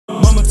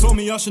told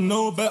me I should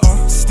know better.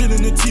 Still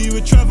in the tea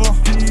with Trevor.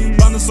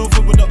 Bound the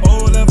sofa with the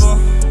old leather.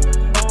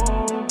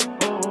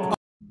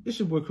 It's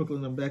your boy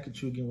Crooklyn. I'm back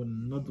at you again with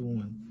another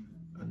one.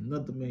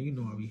 Another, man, you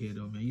know how we here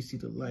though, man. You see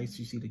the lights,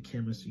 you see the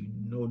camera, so you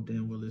know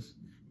damn well it's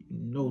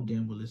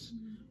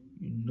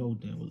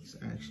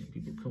action.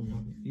 People, come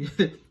on.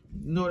 Yeah.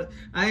 No,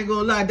 I ain't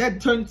gonna lie,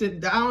 that turned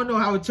into, I don't know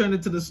how it turned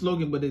into the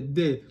slogan, but it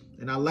did.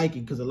 And I like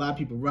it because a lot of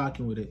people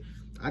rocking with it.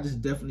 I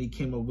just definitely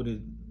came up with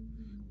it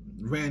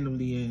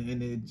randomly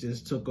and it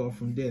just took off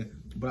from there.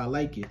 But I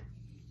like it.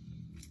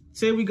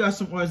 Say we got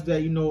some artists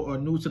that, you know, are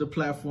new to the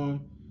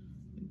platform.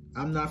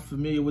 I'm not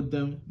familiar with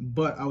them,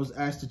 but I was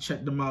asked to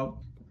check them out.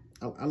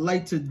 I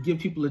like to give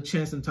people a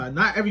chance in time.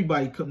 Not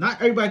everybody could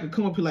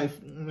come up here like,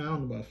 I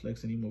don't know about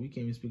Flex anymore. We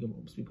can't even speak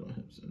on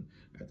him.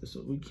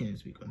 So we can't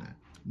speak on that.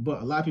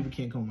 But a lot of people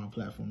can't come on my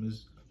platform.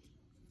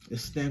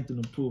 It's stamped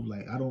and approved.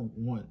 Like, I don't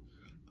want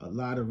a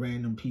lot of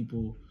random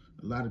people,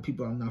 a lot of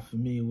people I'm not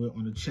familiar with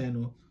on the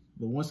channel.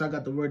 But once I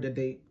got the word,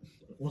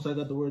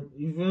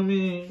 you feel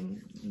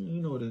me?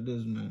 You know what it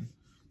is, man.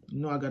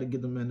 You know I got to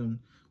give them, man,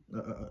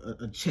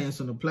 a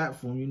chance on the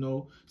platform, you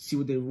know, see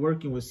what they're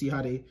working with, see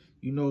how they,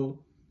 you know,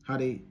 how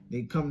they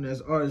come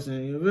as artists,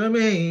 and you know what I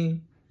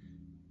mean,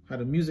 how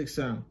the music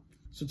sound.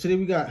 So today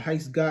we got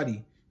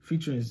Gotti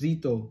featuring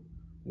Zitho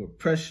with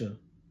Pressure,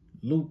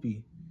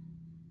 Loopy.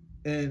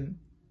 And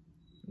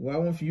what I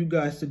want for you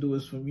guys to do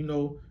is, from, you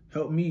know,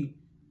 help me,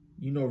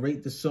 you know,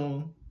 rate the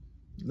song,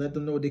 let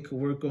them know what they could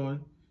work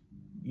on,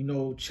 you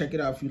know, check it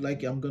out if you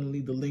like it. I'm gonna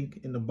leave the link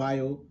in the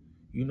bio,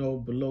 you know,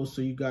 below,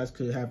 so you guys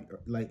could have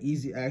like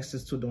easy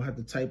access to it. Don't have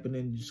to type it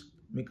in, just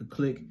make a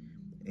click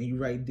and you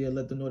right there.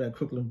 Let them know that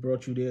Crooklyn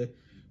brought you there.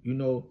 You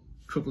know,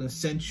 Crooklyn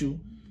sent you.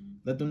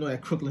 Let them know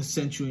that Crooklyn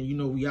sent you, and you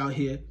know we out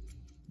here.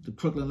 The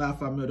Crooklyn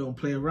Live Mill don't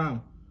play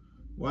around.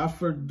 Without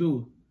further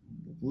ado,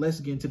 let's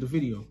get into the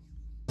video.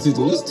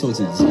 Zitho, let's talk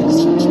to these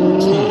niggas.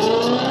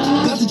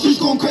 Got the streets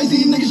going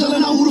crazy, niggas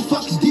yelling out, who the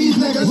fuck is these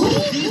niggas?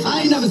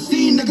 I ain't never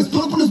seen niggas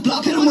pull up on this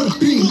block, hit them with a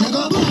beam,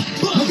 nigga.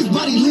 Niggas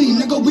body lean,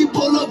 nigga, we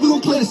pull up, we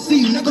gon' play the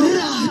scene, nigga.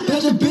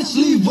 Bet your bitch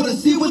leave, with a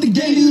C with the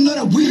game, you know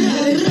that we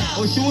hit it.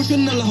 Oh, she wants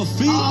Chanel her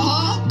feet.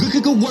 Good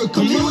kick of work,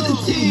 come here with the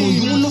team. Oh,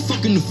 you wanna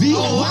fucking the V?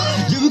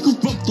 Yeah, we can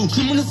bump through,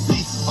 come on the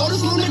seats. Oh,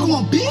 this little nigga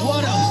want beef?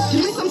 What up?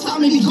 Give me some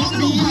time, maybe go to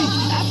the week.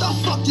 After I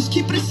fuck, just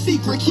keep it a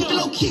secret, keep it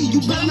low key, you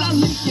better not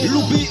leak it.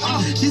 Little B,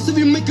 she said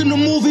we making a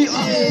movie,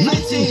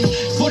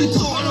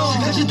 1942.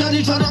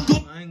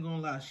 I ain't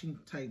gonna lie, she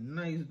tight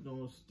nice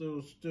though,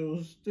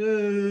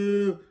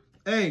 still.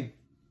 Hey,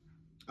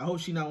 I hope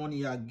she not one of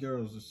y'all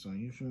girls or something.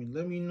 You feel me?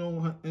 Let me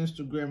know her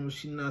Instagram if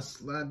she not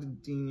sliding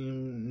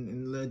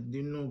and let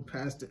you know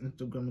past the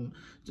Instagram.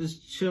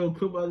 Just chill,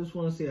 Crip. I just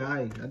want to say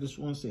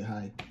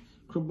hi.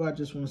 Crip, I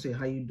just want to say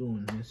how you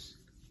doing, miss.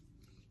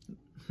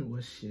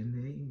 What's your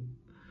name?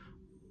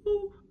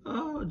 Ooh,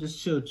 oh,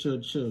 just chill,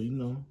 you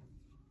know.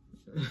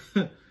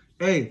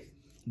 Hey,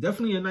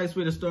 definitely a nice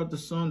way to start the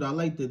song. I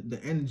like the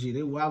energy.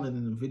 They wilding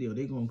in the video.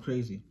 They going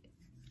crazy.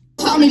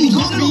 After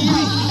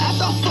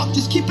I fuck,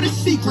 just keep it a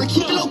secret,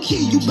 keep it low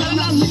key, you better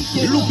not leak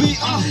it. Little B,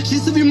 she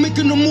said we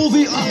making a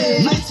movie,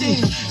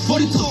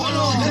 1942.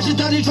 Let your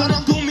daddy try to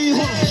do me,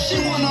 she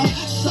wanna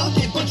suck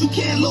it, but you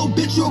can't, little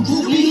bitch, you a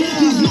groupie.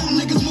 These new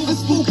niggas moving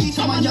spooky,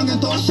 tell my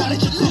youngin' throw a shot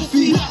at your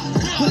goofy.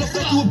 Pull up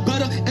that you a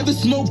better, ever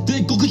smoke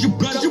dick, go get your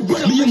brother.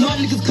 Me and my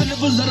niggas could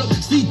never let up,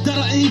 see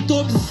that I ain't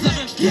thought to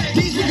slap.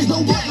 These niggas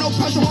don't work, no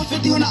pressure,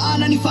 150 on the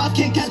I-95,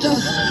 can't catch us.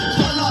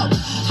 Pull up,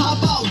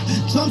 hop out,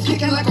 drums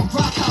kicking like a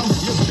rock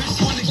house. Your bitch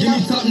wanna give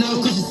me top now,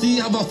 cause you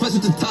see how I flex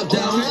with the top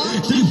down.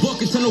 Till you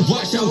buck and tell her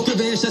watch out, give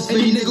a headshot,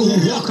 any nigga who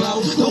walk out,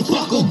 don't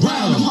fuck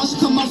around. Them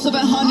hustle come out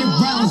 700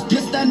 rounds,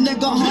 blitz that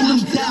nigga, hunt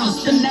him down.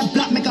 Spin that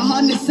block, make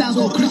 100 sounds,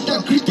 go creep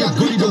that,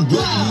 Gotti the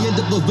rock. He end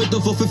up a Zitho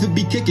for 50,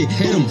 be kicking,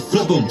 hit him,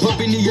 flip him, pop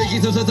in the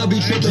Yankees, sometimes I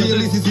be tripping. At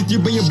least it's you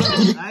bring your block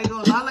to me. I ain't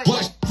gonna lie,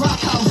 watch rock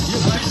house.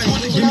 Your bitch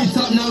wanna give me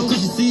top now,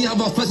 cause you see how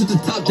I flex with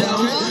the top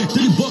down.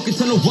 Till you buck and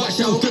tell her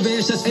watch out, give a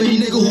headshot, any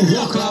nigga who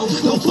walk out,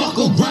 don't fuck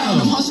around.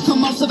 Them hustle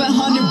come out 700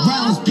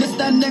 rounds, blitz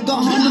that nigga,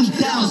 hunt him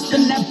down.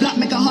 Spin that block,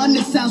 make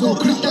 100 sounds, go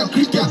creep that,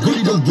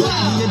 Gotti the rock.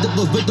 He end up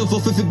a Zitho for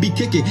 50, be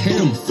kicking,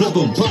 hit him, flip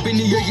him, pop in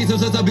the Yankees,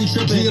 sometimes I be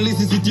tripping. At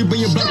least it's you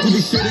bring your block to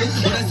be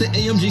shitty. But that's the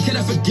AMG, can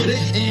I forget it?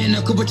 And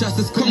a couple shots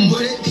just come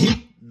with it.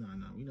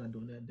 Nah, we not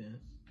doing that dance.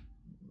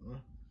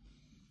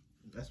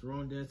 That's the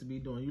wrong dance to be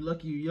doing. You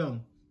lucky you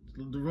young.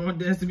 The wrong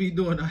dance to be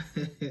doing.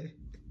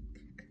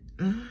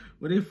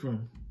 Where they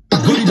from?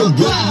 Gotti the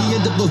rock. He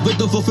end up a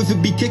Zitho for 50,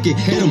 be kicking,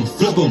 hit him,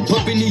 flip him,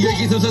 pop in the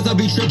Yankees, sometimes I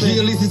be tripping.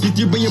 At least it's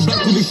you bring your block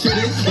to be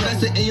shitty. But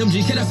that's the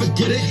AMG, can I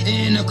forget it?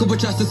 And a couple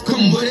shots just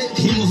come with it.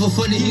 He move for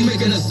funny, he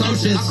making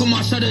assumptions. I come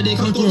out shot that they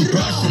come through and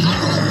brush him.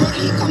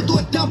 He come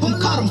through a double,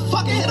 caught him,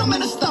 fucking hit him in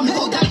the stomach.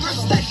 Hold that grip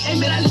stack,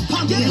 aim it at his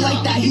pump, he ain't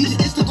like that. He just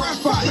Instagram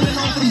fire. Put it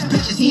on for these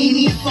bitches, he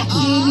ain't even fucking,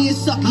 he ain't even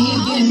sucking, he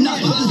ain't getting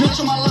nothing. Put this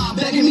bitch on my line,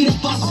 begging me to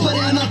bust, put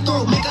it in her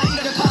throat, make her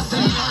eat a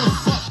costume.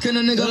 Can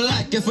a nigga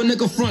like, if a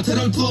nigga front, tell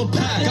him to a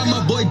pack. Got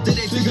my boy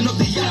Diddy, picking up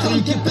the yacht, tell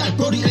him get back,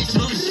 Brody, ain't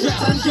on the strap.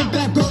 Tell him get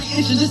back, Brody,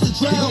 ain't Asian, just a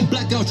drill. He gon'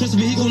 black out, trust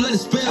me, he gon' let it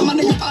spill. And my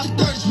nigga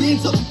 5'3", we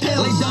ain't talking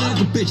pills. Lay down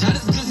like a bitch, how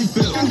does this pussy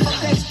feel? I'm fuck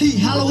XD,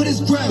 hollow with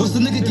his grill. Once the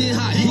nigga get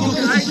hot, he gon'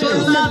 get the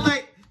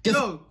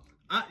chill.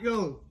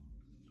 Yo,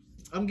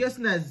 I'm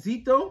guessing that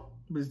Zitho,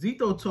 but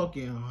Zitho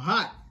talking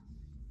hot.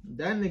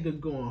 That nigga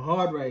going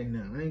hard right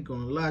now. I ain't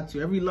gonna lie to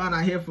you. Every line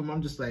I hear from him,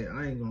 I'm just like,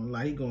 I ain't gonna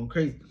lie, he going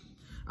crazy.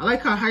 I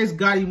like how Heist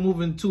Gotti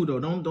moving too, though.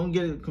 Don't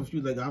get it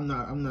confused. Like I'm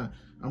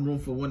room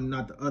for one and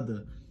not the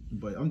other.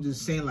 But I'm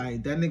just saying,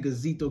 like, that nigga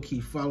Zitho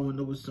keep following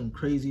up with some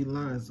crazy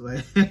lines.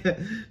 Like,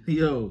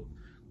 yo,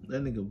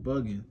 that nigga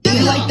bugging.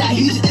 He like that,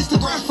 he's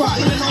Instagram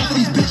fried. Putting on for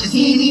these bitches,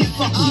 he ain't even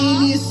fucking, he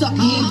ain't even sucking,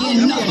 he ain't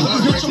getting nothing.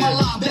 Bitch on my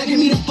line, begging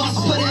me to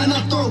bust, put it in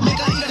her throat, make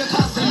her eat the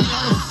costume.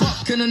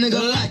 Can a nigga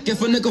like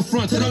if a nigga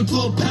front, tell him to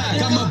a pack.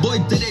 Got my boy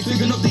Diddy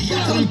picking up the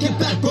yacht. Tell him get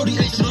back, Brody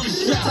Asian on the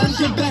strap. Tell him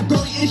get back,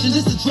 Brody Asian,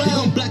 just a drill. He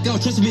gon' black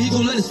out, trust me, he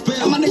gon' let it spill.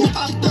 And my nigga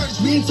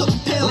 5'3", we ain't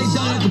talking pills. Lay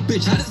down like a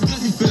bitch, how does this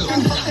pussy feel?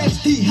 I'm fuck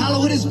XD,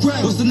 hollow with his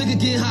grill. Once the nigga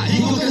get hot, he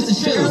gon' get the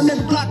chill. Tell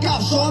nigga block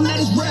out, show him that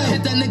it's real.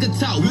 Hit that nigga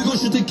tout, we gon'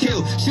 shoot to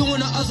kill. She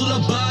wanna hustle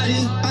her body,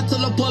 I tell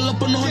her pull up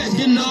on the horse,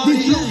 get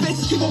naughty. These new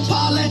faces keep on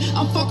piling,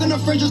 I'm fucking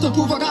her friend just to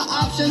prove I got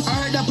options.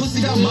 I heard that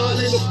pussy got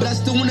mileage, but I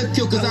still wanna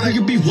kill cause I heard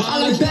you be wild.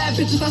 I like bad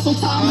bitches, that's on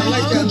time. I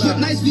like that.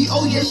 Nice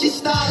VO, yeah, she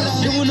stylish.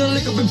 She wanna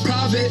link up in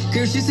private,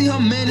 cause she see her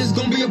man, it's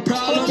gonna be a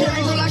problem.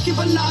 Carry girl, I keep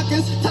her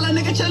knocking. Tell a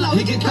nigga chill out,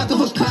 he get caught up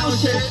for clown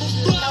shit.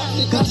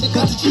 Got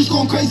the streets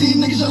going crazy,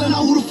 niggas yelling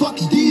out, who the fuck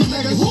is these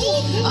niggas?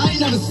 I ain't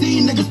never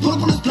seen niggas pull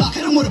up on this block,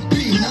 hit him with a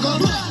beam,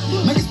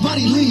 nigga. Make his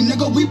body lean,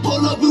 nigga, we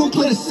pull up, we gon'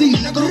 play the scene,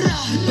 nigga.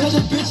 There's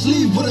a bitch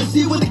leave, but I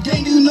see with the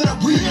gang, you know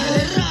that we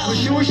but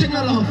she was shaking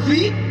on her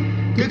feet.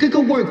 You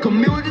can work, come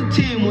here with the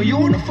team, when you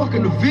wanna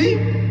fucking the V.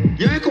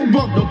 Yeah, you can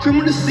rock, no cream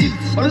on the seats.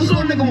 Oh, this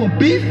little nigga want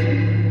beef?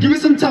 Give me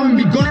some time and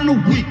be gone in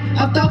a week.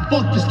 After I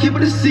fuck, just keep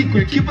it a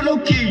secret. Keep it low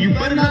key, you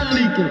better not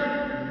leak it.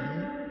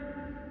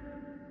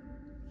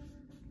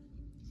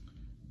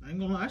 I ain't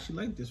gonna actually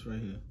like this right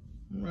here.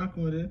 I'm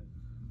rocking with it.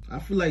 I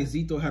feel like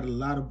Zitho had a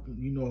lot of,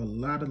 a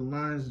lot of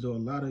lines, though. A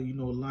lot of,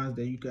 lines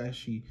that you can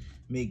actually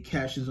make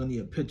captions on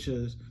your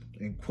pictures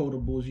and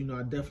quotables.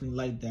 I definitely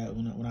like that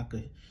when I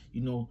could,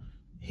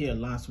 hear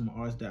lines from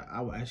artists that I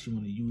would actually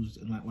want to use,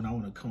 and like when I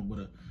want to come with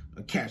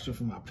a caption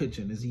for my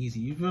picture and it's easy.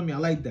 You feel me? I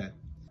like that.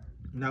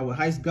 Now with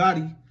Heist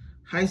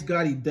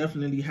Gotti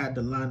definitely had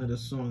the line of the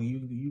song.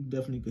 You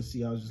definitely could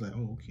see I was just like,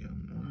 oh, okay, all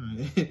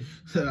right.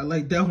 So I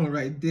like that one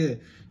right there.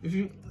 If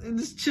you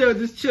just chill.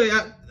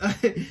 I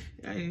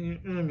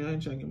ain't trying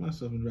to get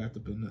myself wrapped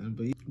up in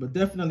nothing, but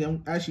definitely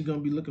I'm actually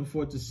gonna be looking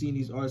forward to seeing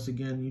these artists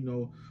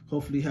again.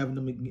 Hopefully having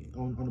them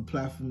on the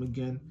platform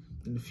again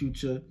in the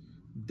future.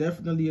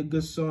 Definitely a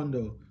good song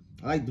though.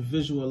 I like the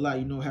visual a lot,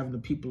 having the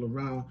people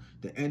around,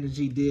 the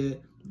energy there,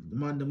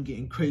 them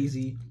getting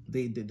crazy,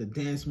 the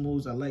dance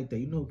moves. I like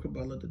that. Crip,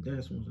 I love the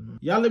dance moves.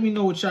 Y'all let me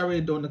know what y'all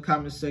ready to do in the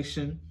comment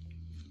section.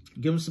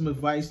 Give them some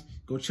advice.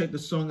 Go check the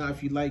song out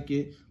if you like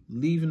it.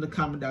 Leave in the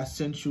comment that I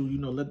sent you.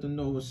 Let them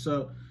know what's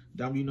up.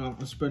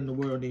 I'm spreading the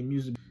word on their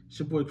music. It's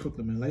your boy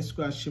Crooklyn, man. Like,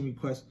 subscribe, share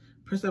requests.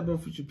 Press that button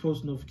for your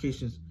post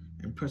notifications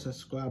and press that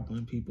subscribe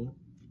button, people.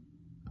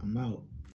 I'm out.